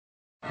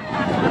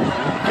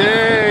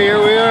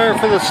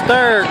the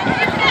start.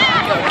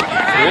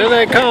 Here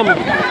they come. This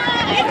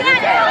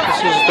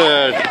is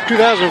the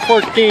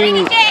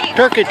 2014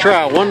 Turkey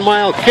Trot 1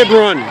 mile kid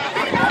run.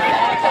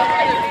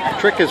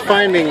 Trick is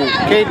finding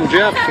Kate and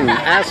Jeff and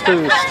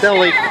Aston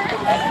Stelly.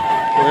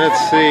 Let's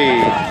see.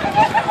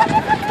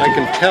 I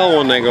can tell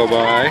when they go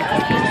by.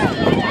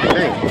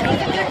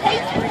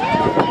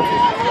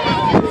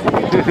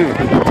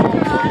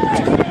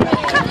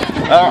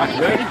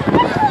 Okay.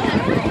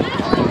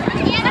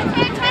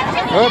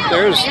 Oh,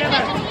 there's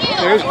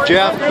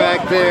Jeff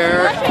back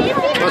there.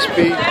 Must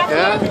be,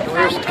 yeah,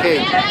 where's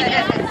Kate?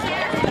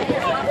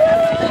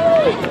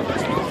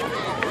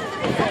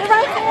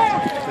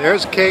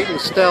 There's Kate and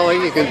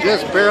Stelly. You can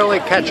just barely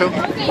catch them.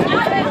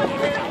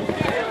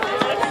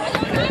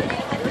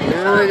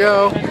 There they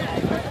go.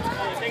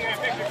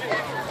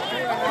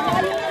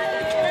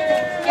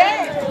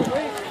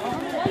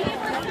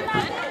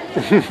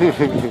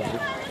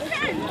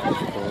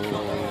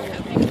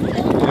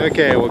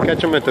 Okay, we'll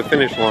catch them at the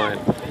finish line.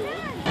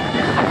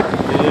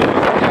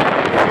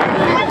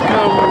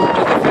 Come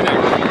to the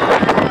finish.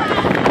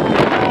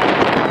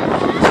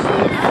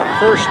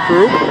 First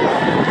group.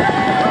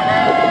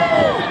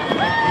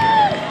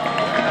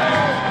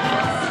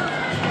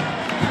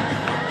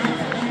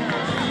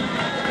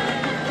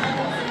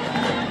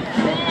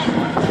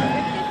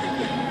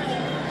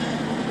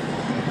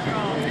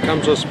 Here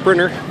comes a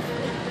sprinter.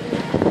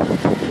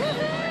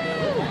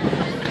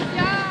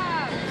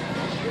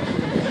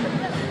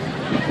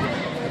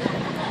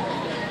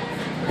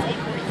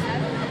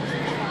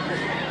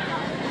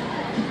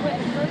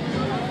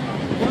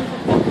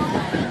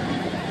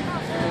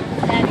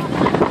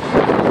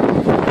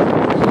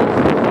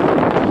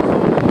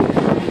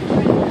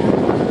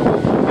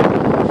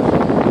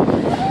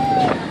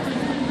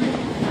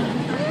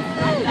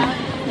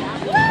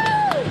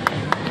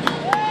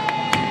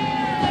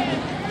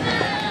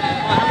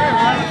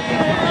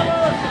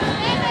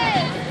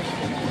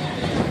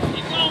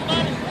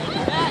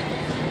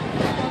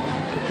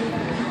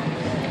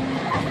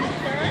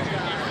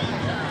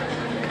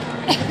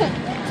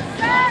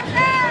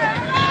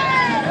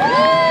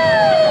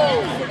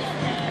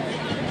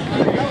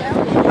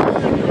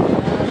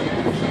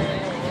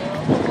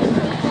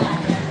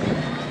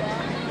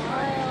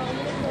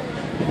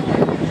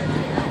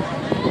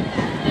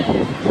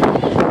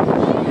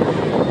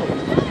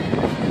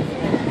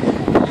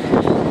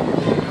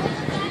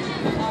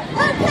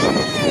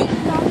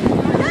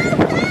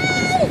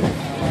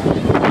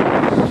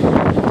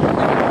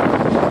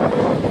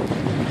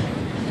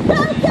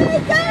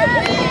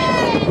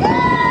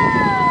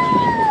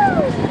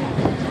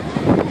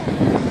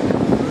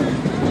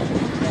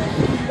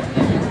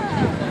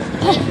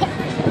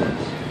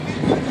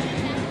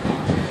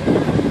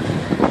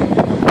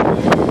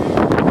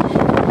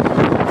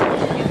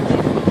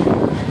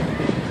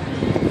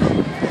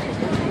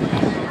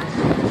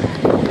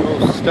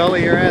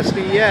 Stelly, you're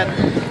asty yet.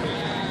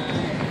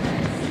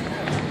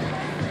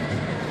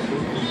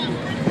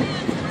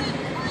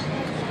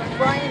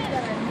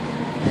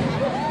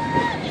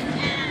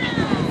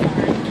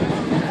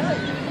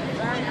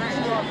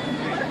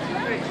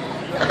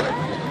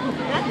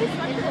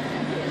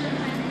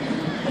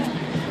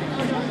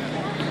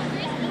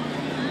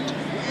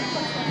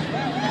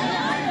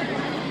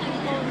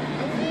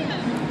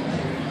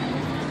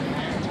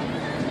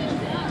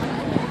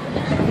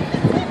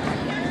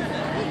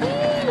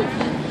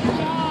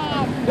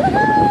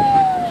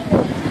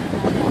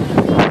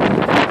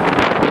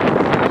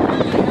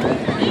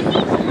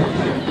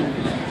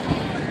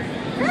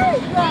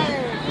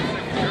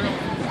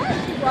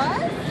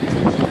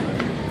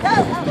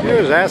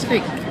 Here's Asti.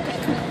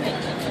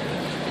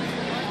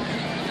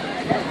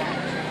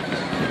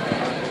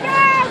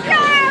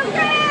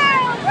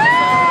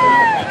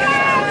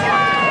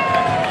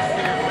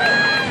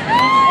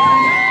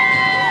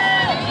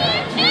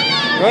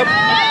 Whoop.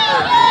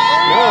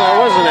 No, that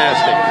wasn't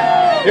Asti.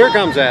 Here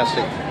comes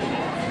Asti.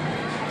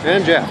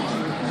 And Jeff.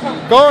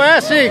 Go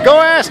Asti! Go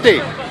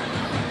Asti!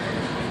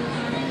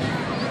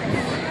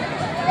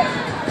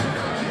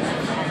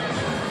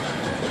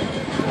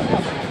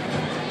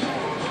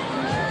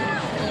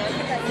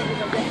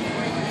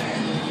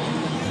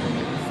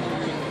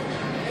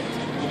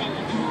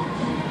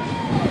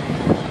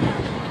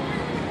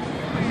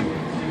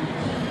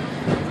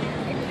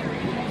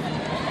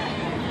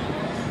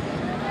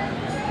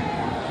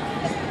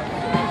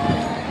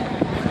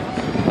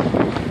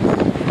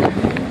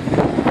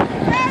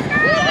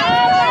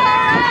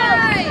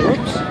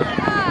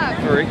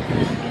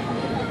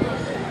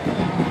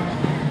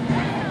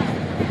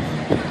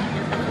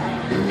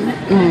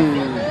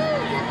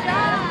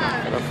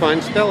 Gotta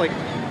find Stelly.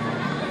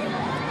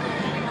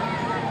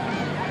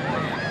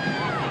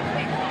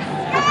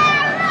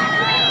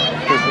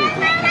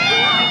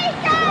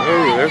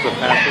 Oh, there's a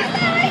packet.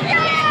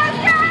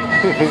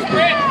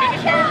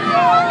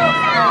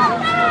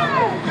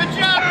 Good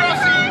job,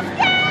 Russie.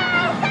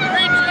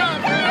 Great job,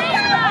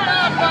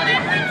 buddy.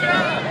 Great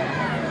job.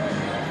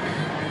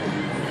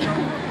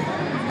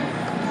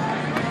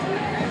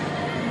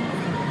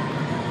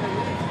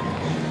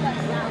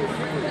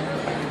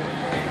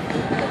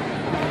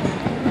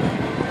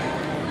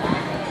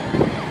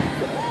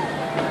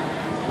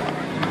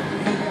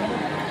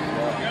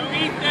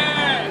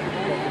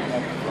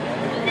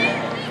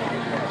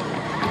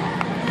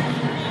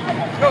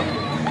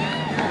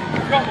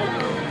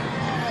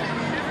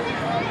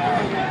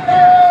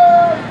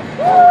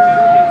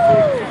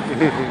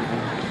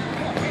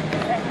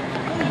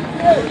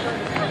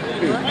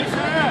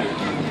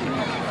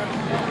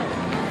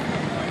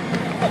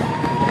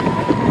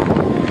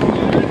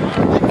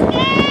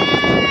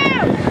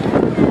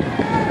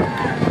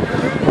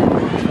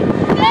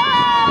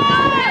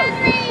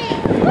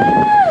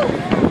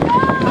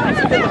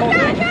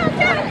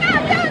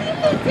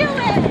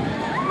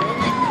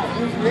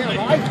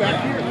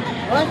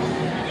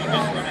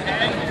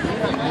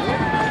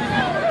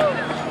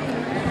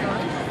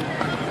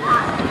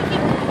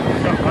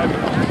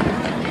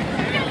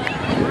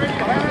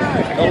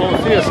 Hello,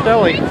 see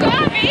Estelle.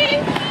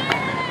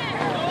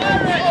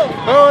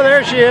 Oh,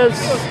 there she is.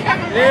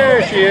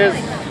 There she is.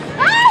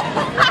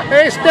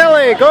 Hey,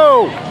 Stella,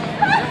 go!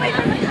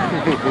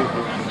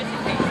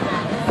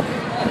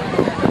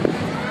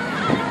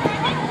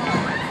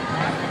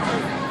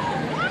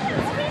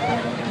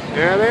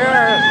 There they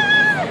are.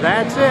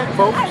 That's it,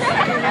 folks.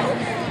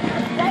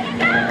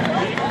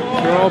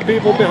 There are all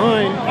people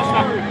behind.